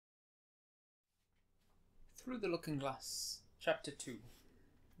Through the Looking Glass, Chapter 2.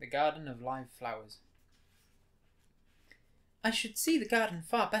 The Garden of Live Flowers. "I should see the garden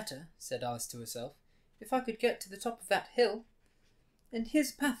far better," said Alice to herself, "if I could get to the top of that hill. And here's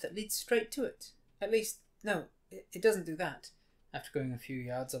a path that leads straight to it. At least, no, it doesn't do that," after going a few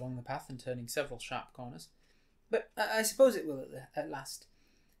yards along the path and turning several sharp corners. "But I suppose it will at last.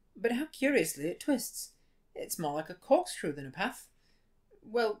 But how curiously it twists. It's more like a corkscrew than a path.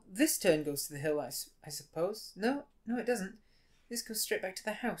 Well, this turn goes to the hill, I suppose. No, it doesn't. This goes straight back to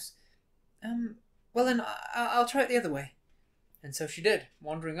the house. Well then, I'll try it the other way." And so she did,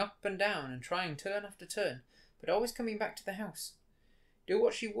 wandering up and down and trying turn after turn, but always coming back to the house. Do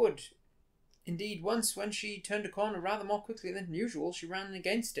what she would. Indeed, once when she turned a corner rather more quickly than usual, she ran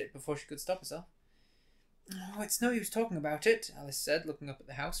against it before she could stop herself. "Oh, it's no use talking about it," Alice said, looking up at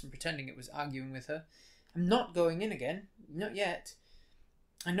the house and pretending it was arguing with her. "I'm not going in again. Not yet.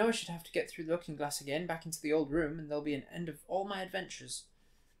 I know I should have to get through the looking glass again, back into the old room, and there'll be an end of all my adventures."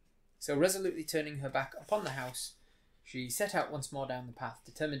 So resolutely turning her back upon the house, she set out once more down the path,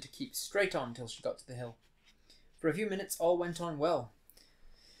 determined to keep straight on till she got to the hill. For a few minutes all went on well,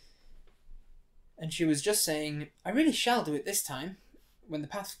 and she was just saying, "I really shall do it this time," when the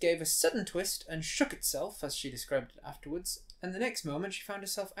path gave a sudden twist and shook itself, as she described it afterwards, and the next moment she found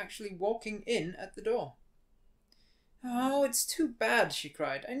herself actually walking in at the door. "Oh, it's too bad," she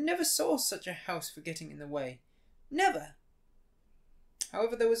cried. "I never saw such a house for getting in the way. Never!"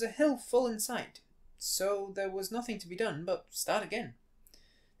 However, there was a hill full in sight, so there was nothing to be done but start again.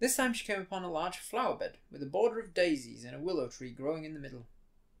 This time she came upon a large flower bed, with a border of daisies and a willow tree growing in the middle.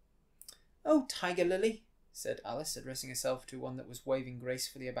 "Oh, Tiger Lily," said Alice, addressing herself to one that was waving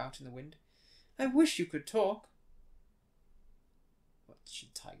gracefully about in the wind, "I wish you could talk." What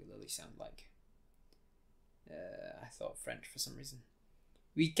should Tiger Lily sound like? I thought French for some reason.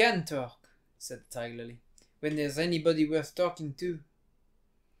 "We can talk," said the Tiger Lily, "when there's anybody worth talking to."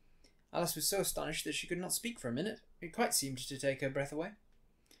 Alice was so astonished that she could not speak for a minute. It quite seemed to take her breath away.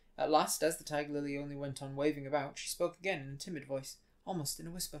 At last, as the Tiger Lily only went on waving about, she spoke again in a timid voice, almost in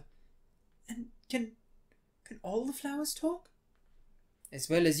a whisper. "And can all the flowers talk?" "As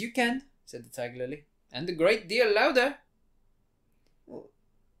well as you can," said the Tiger Lily, "and a great deal louder."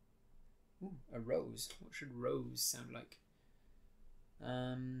 Ooh, a rose. What should rose sound like?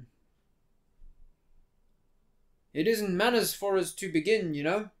 "It isn't manners for us to begin, you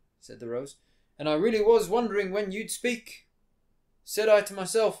know," said the rose, "and I really was wondering when you'd speak. Said I to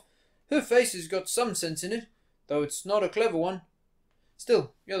myself, her face has got some sense in it, though it's not a clever one.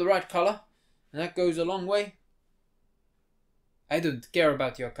 Still, you're the right colour, and that goes a long way." "I don't care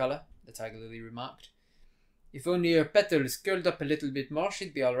about your colour," the Tiger Lily remarked. "If only her petals curled up a little bit more,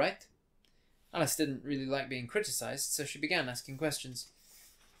 she'd be all right." Alice didn't really like being criticised, so she began asking questions.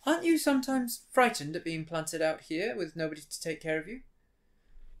 "Aren't you sometimes frightened at being planted out here with nobody to take care of you?"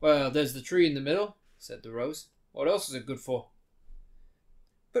 "Well, there's the tree in the middle," said the rose. "What else is it good for?"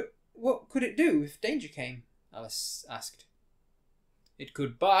 "But what could it do if danger came?" Alice asked. "It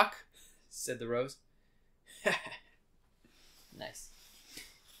could bark," said the rose. Nice.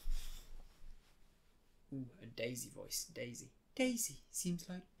 Ooh, a daisy voice. Daisy. "Daisy seems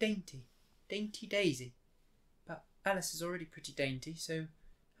like dainty. Dainty Daisy. But Alice is already pretty dainty, so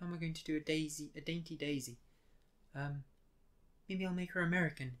how am I going to do a dainty Daisy? Maybe I'll make her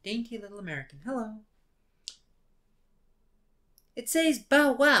American. Dainty little American. Hello." "It says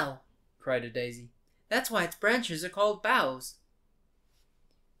bow wow," cried a daisy. "That's why its branches are called boughs."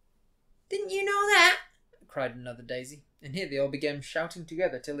 "Didn't you know that?" cried another daisy, and here they all began shouting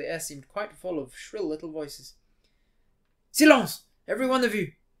together till the air seemed quite full of shrill little voices. "Silence, every one of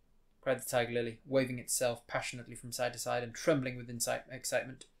you!" cried the Tiger Lily, waving itself passionately from side to side and trembling with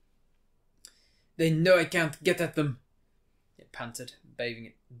excitement. "They know I can't get at them," it panted,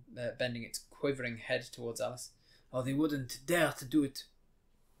 bending its quivering head towards Alice. "Or they wouldn't dare to do it."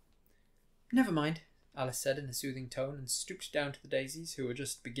 "Never mind," Alice said in a soothing tone, and stooped down to the daisies, who were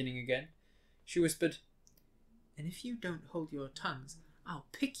just beginning again. She whispered, "And if you don't hold your tongues, I'll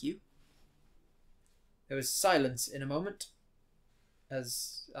pick you." There was silence in a moment,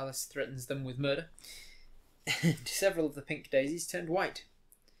 as Alice threatens them with murder, and several of the pink daisies turned white.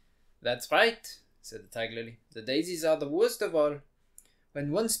 "That's right," said the Tiger Lily. "The daisies are the worst of all.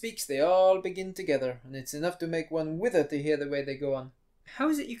 When one speaks, they all begin together, and it's enough to make one wither to hear the way they go on." "How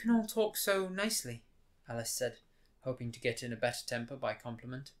is it you can all talk so nicely?" Alice said, hoping to get in a better temper by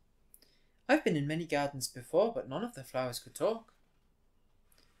compliment. "I've been in many gardens before, but none of the flowers could talk."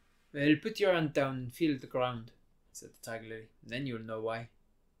 "Well, put your hand down and feel the ground," said the Tiger Lily. "Then you'll know why."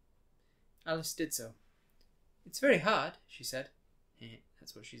 Alice did so. "It's very hard," she said.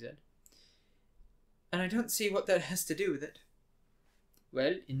 That's what she said. And I don't see what that has to do with it.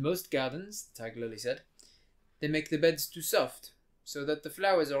 Well, in most gardens, the tiger lily said, they make the beds too soft, so that the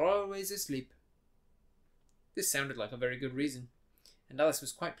flowers are always asleep. This sounded like a very good reason, and Alice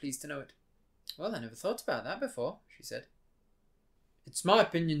was quite pleased to know it. Well, I never thought about that before, she said. It's my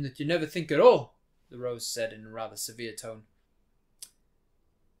opinion that you never think at all, the rose said in a rather severe tone.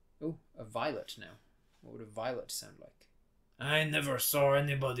 Oh, a violet now. What would a violet sound like? I never saw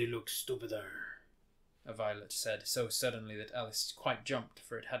anybody look stupider, a violet said, so suddenly that Alice quite jumped,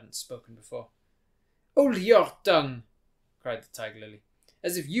 for it hadn't spoken before. Hold your tongue, cried the tiger lily.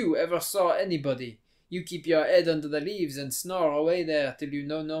 As if you ever saw anybody. You keep your head under the leaves and snore away there till you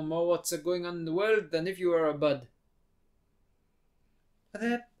know no more what's going on in the world than if you were a bud. Are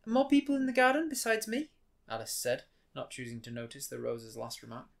there more people in the garden besides me? Alice said, not choosing to notice the rose's last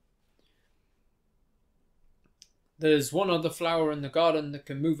remark. There's one other flower in the garden that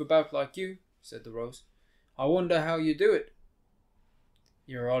can move about like you, said the rose. I wonder how you do it.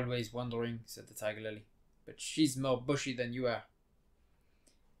 You're always wondering, said the tiger lily, but she's more bushy than you are.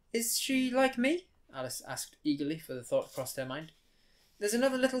 Is she like me? Alice asked eagerly, for the thought crossed her mind. There's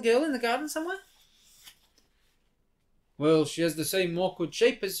another little girl in the garden somewhere? Well, she has the same awkward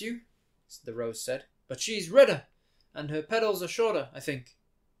shape as you, the rose said, but she's redder, and her petals are shorter, I think.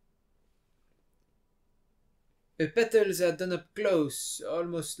 Her petals are done up close,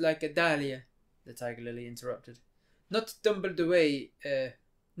 almost like a dahlia, the tiger lily interrupted. Not tumbled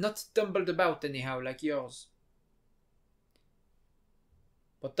about anyhow like yours.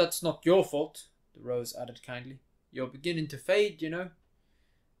 But that's not your fault, the rose added kindly. You're beginning to fade, you know.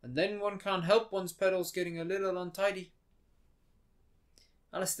 And then one can't help one's petals getting a little untidy.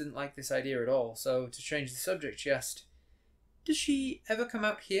 Alice didn't like this idea at all, so to change the subject she asked, Does she ever come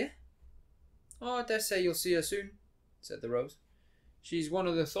out here? Oh, I dare say you'll see her soon, said the rose. She's one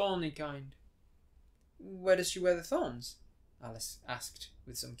of the thorny kind. Where does she wear the thorns? Alice asked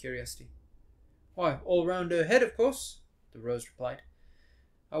with some curiosity. Why, all round her head, of course, the rose replied.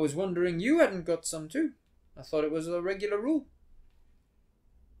 I was wondering you hadn't got some too. I thought it was a regular rule.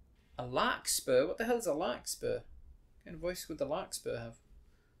 A larkspur? What the hell is a larkspur? What kind of voice would the larkspur have?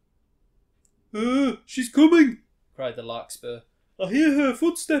 She's coming, cried the larkspur. I hear her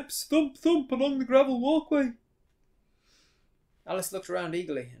footsteps thump thump along the gravel walkway. Alice looked around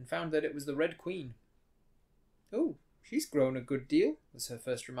eagerly and found that it was the Red Queen. Oh, she's grown a good deal, was her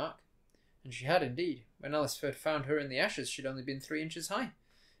first remark. And she had indeed. When Alice first found her in the ashes, she'd only been 3 inches high.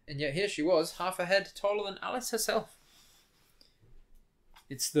 And yet here she was, half a head taller than Alice herself.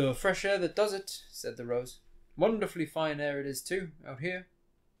 It's the fresh air that does it, said the rose. Wonderfully fine air it is too, out here.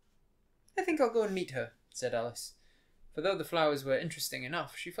 I think I'll go and meet her, said Alice. For though the flowers were interesting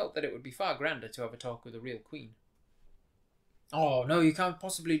enough, she felt that it would be far grander to have a talk with a real queen. Oh, no, you can't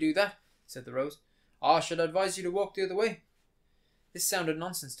possibly do that, said the rose. I should advise you to walk the other way. This sounded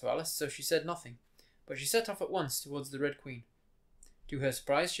nonsense to Alice, so she said nothing, but she set off at once towards the Red Queen. To her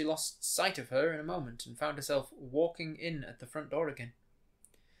surprise, she lost sight of her in a moment and found herself walking in at the front door again.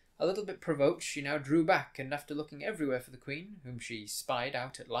 A little bit provoked, she now drew back, and after looking everywhere for the Queen, whom she spied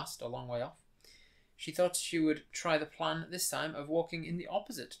out at last a long way off, she thought she would try the plan this time of walking in the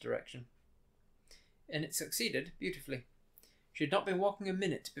opposite direction. And it succeeded beautifully. She had not been walking a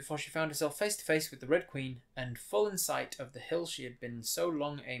minute before she found herself face to face with the Red Queen and full in sight of the hill she had been so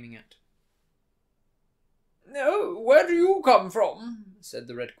long aiming at. "Oh, where do you come from?" said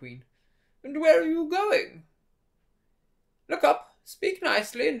the Red Queen. "And where are you going? Look up, speak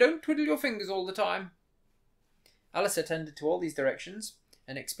nicely, and don't twiddle your fingers all the time." Alice attended to all these directions,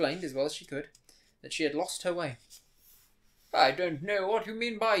 and explained, as well as she could, that she had lost her way. "I don't know what you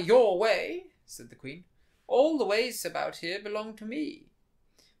mean by your way," said the Queen. "All the ways about here belong to me.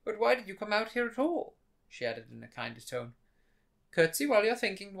 But why did you come out here at all?" she added in a kinder tone. "Curtsy while you're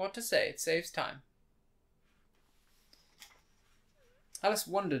thinking what to say. It saves time." Alice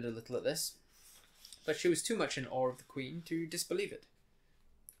wondered a little at this, but she was too much in awe of the Queen to disbelieve it.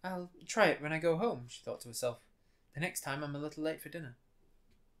 "I'll try it when I go home," she thought to herself. "The next time I'm a little late for dinner."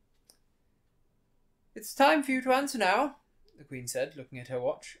 "It's time for you to answer now," the Queen said, looking at her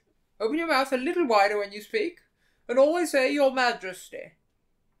watch. "Open your mouth a little wider when you speak, and always say Your Majesty."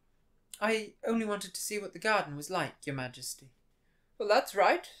 "I only wanted to see what the garden was like, Your Majesty." "Well, that's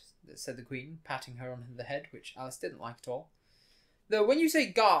right," said the Queen, patting her on the head, which Alice didn't like at all. "Though when you say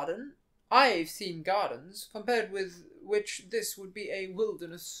garden, I've seen gardens, compared with which this would be a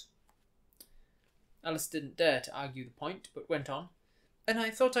wilderness." Alice didn't dare to argue the point, but went on. "And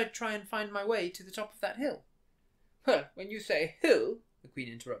I thought I'd try and find my way to the top of that hill." "Well, when you say hill," the Queen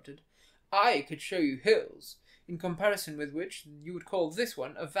interrupted, "I could show you hills, in comparison with which you would call this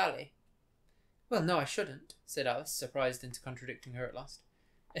one a valley." Well, no, I shouldn't, said Alice, surprised into contradicting her at last.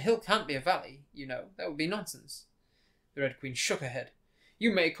 A hill can't be a valley, you know. That would be nonsense. The Red Queen shook her head.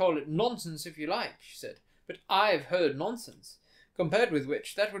 You may call it nonsense if you like, she said, but I've heard nonsense, compared with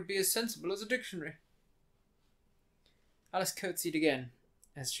which that would be as sensible as a dictionary. Alice curtsied again,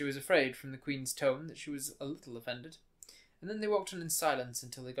 as she was afraid from the Queen's tone that she was a little offended, and then they walked on in silence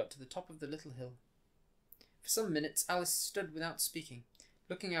until they got to the top of the little hill. For some minutes Alice stood without speaking,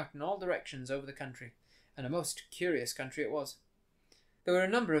 looking out in all directions over the country, and a most curious country it was. There were a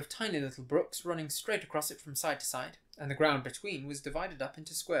number of tiny little brooks running straight across it from side to side, and the ground between was divided up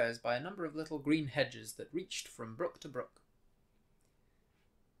into squares by a number of little green hedges that reached from brook to brook.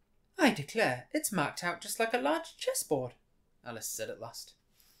 I declare, it's marked out just like a large chessboard, Alice said at last.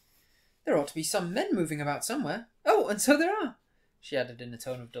 There ought to be some men moving about somewhere. Oh, and so there are, she added in a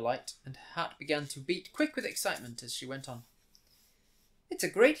tone of delight, and her heart began to beat quick with excitement as she went on. It's a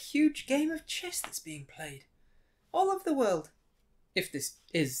great huge game of chess that's being played, all over the world. If this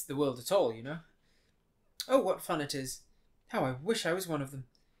is the world at all, you know. Oh, what fun it is. How I wish I was one of them.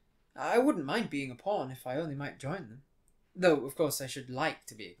 I wouldn't mind being a pawn if I only might join them. Though, of course, I should like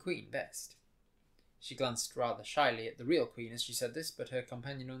to be a queen best. She glanced rather shyly at the real queen as she said this, but her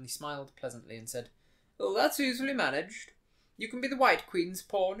companion only smiled pleasantly and said, Oh, that's easily managed. You can be the White Queen's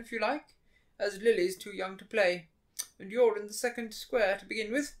pawn if you like, as Lily's too young to play, and you're in the second square to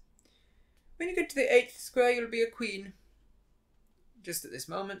begin with. When you get to the 8th square, you'll be a queen. Just at this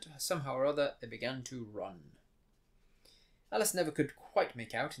moment, somehow or other, they began to run. Alice never could quite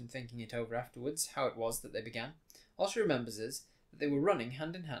make out, in thinking it over afterwards, how it was that they began. All she remembers is that they were running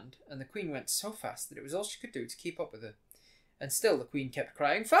hand in hand, and the Queen went so fast that it was all she could do to keep up with her. And still the Queen kept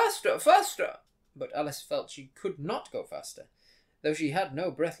crying, Faster, faster! But Alice felt she could not go faster, though she had no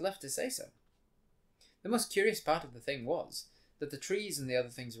breath left to say so. The most curious part of the thing was that the trees and the other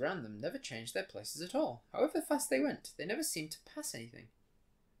things around them never changed their places at all. However fast they went, they never seemed to pass anything.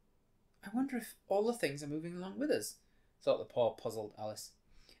 I wonder if all the things are moving along with us, thought the poor puzzled Alice,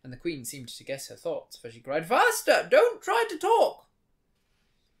 and the Queen seemed to guess her thoughts, for she cried, Faster! Don't try to talk!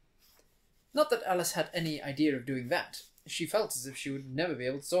 Not that Alice had any idea of doing that. She felt as if she would never be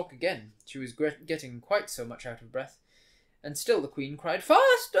able to talk again. She was getting quite so much out of breath. And still the Queen cried,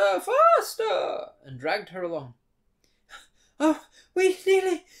 Faster! Faster! and dragged her along. Oh, we're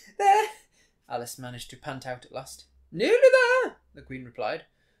nearly there, Alice managed to pant out at last. Nearly there, the Queen replied.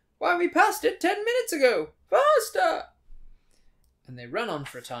 Why, we passed it 10 minutes ago. Faster! And they ran on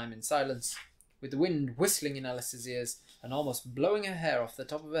for a time in silence, with the wind whistling in Alice's ears and almost blowing her hair off the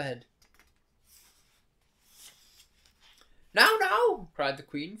top of her head. Now, now, cried the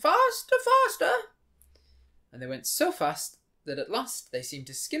Queen, faster, faster! And they went so fast that at last they seemed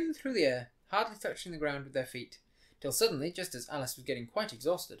to skim through the air, hardly touching the ground with their feet, till suddenly, just as Alice was getting quite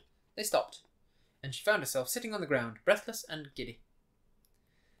exhausted, they stopped, and she found herself sitting on the ground, breathless and giddy.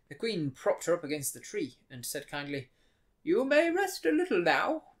 The Queen propped her up against the tree, and said kindly, You may rest a little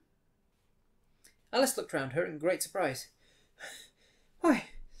now. Alice looked round her in great surprise. Why,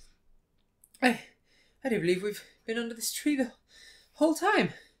 I do believe we've been under this tree the whole time.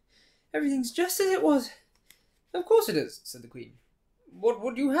 Everything's just as it was. Of course it is, said the Queen. What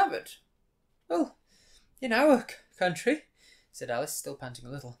would you have it? Well, in our country, said Alice, still panting a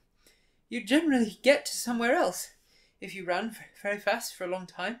little, you generally get to somewhere else, if you ran very fast for a long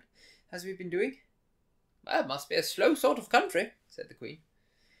time, as we've been doing. That must be a slow sort of country, said the Queen.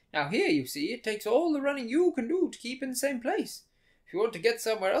 Now here, you see, it takes all the running you can do to keep in the same place. If you want to get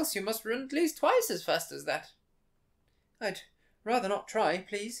somewhere else, you must run at least twice as fast as that. I'd rather not try,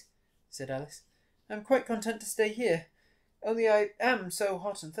 please, said Alice. I'm quite content to stay here, only I am so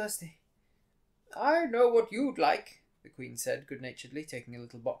hot and thirsty. I know what you'd like, the Queen said good-naturedly, taking a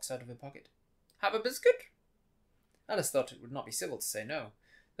little box out of her pocket. Have a biscuit? Alice thought it would not be civil to say no,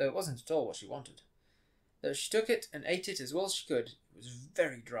 though it wasn't at all what she wanted. Though she took it and ate it as well as she could, it was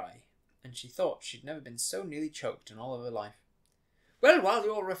very dry, and she thought she'd never been so nearly choked in all of her life. Well, while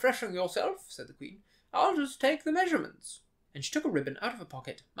you're refreshing yourself, said the Queen, I'll just take the measurements. And she took a ribbon out of her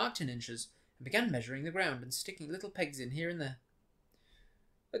pocket, marked in inches, and began measuring the ground and sticking little pegs in here and there.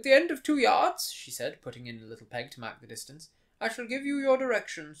 At the end of 2 yards, she said, putting in a little peg to mark the distance, I shall give you your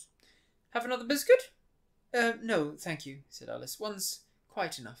directions. Have another biscuit? No, thank you, said Alice. One's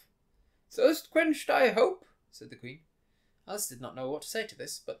quite enough. Thirst quenched, I hope, said the Queen. Alice did not know what to say to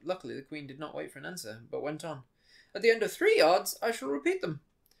this, but luckily the Queen did not wait for an answer, but went on. At the end of 3 yards, I shall repeat them,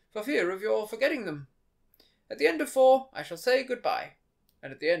 for fear of your forgetting them. At the end of 4, I shall say goodbye,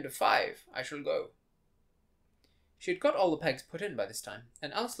 and at the end of 5, I shall go. She had got all the pegs put in by this time,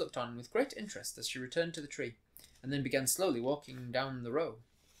 and Alice looked on with great interest as she returned to the tree, and then began slowly walking down the row.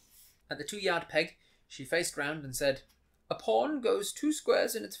 At the 2-yard peg, she faced round and said, "A pawn goes 2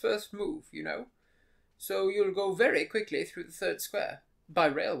 squares in its first move, you know. So you'll go very quickly through the 3rd square. By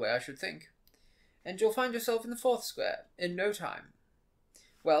railway, I should think. And you'll find yourself in the 4th square in no time.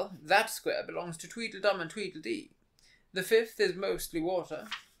 Well, that square belongs to Tweedledum and Tweedledee. The 5th is mostly water.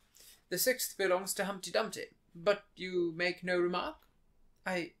 The 6th belongs to Humpty Dumpty. But you make no remark?"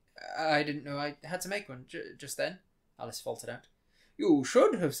 I didn't know I had to make one just then," Alice faltered out. "You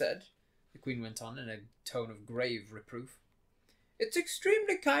should have said," the Queen went on in a tone of grave reproof. "It's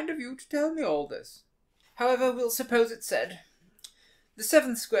extremely kind of you to tell me all this. However, we'll suppose it's said. The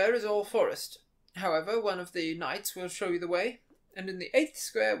 7th square is all forest. However, one of the knights will show you the way, and in the 8th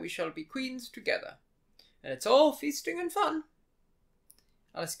square we shall be queens together. And it's all feasting and fun."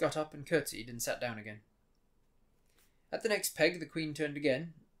 Alice got up and curtsied and sat down again. At the next peg the Queen turned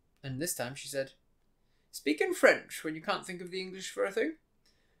again, and this time she said, "Speak in French when you can't think of the English for a thing.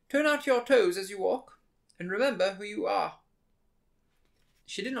 Turn out your toes as you walk, and remember who you are."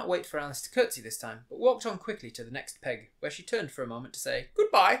 She did not wait for Alice to curtsy this time, but walked on quickly to the next peg, where she turned for a moment to say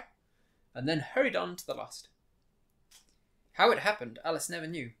 "Goodbye," and then hurried on to the last. How it happened, Alice never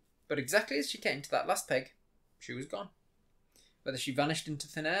knew, but exactly as she came to that last peg, she was gone. Whether she vanished into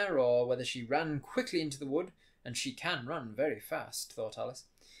thin air, or whether she ran quickly into the wood, and she can run very fast, thought Alice,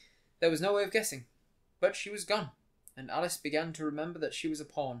 there was no way of guessing. But she was gone, and Alice began to remember that she was a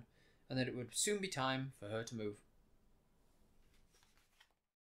pawn, and that it would soon be time for her to move.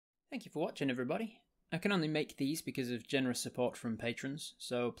 Thank you for watching, everybody. I can only make these because of generous support from patrons,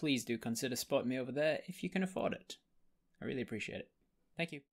 so please do consider supporting me over there if you can afford it. I really appreciate it. Thank you.